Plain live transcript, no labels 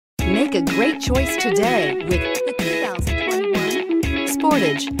Make a great choice today with the 2021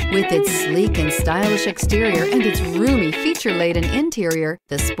 Sportage. With its sleek and stylish exterior and its roomy feature-laden interior,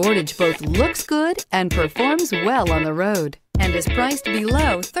 the Sportage both looks good and performs well on the road and is priced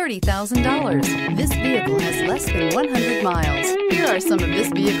below $30,000. This vehicle has less than 100 miles. Here are some of this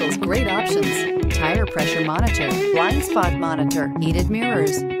vehicle's great options: tire pressure monitor, blind spot monitor, heated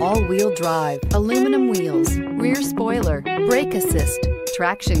mirrors, all-wheel drive, aluminum wheels, rear spoiler, brake assist,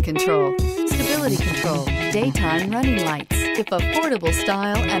 traction control, stability control, daytime running lights. If affordable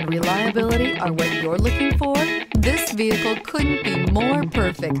style and reliability are what you're looking for, this vehicle couldn't be more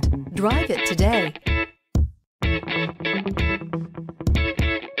perfect. Drive it today.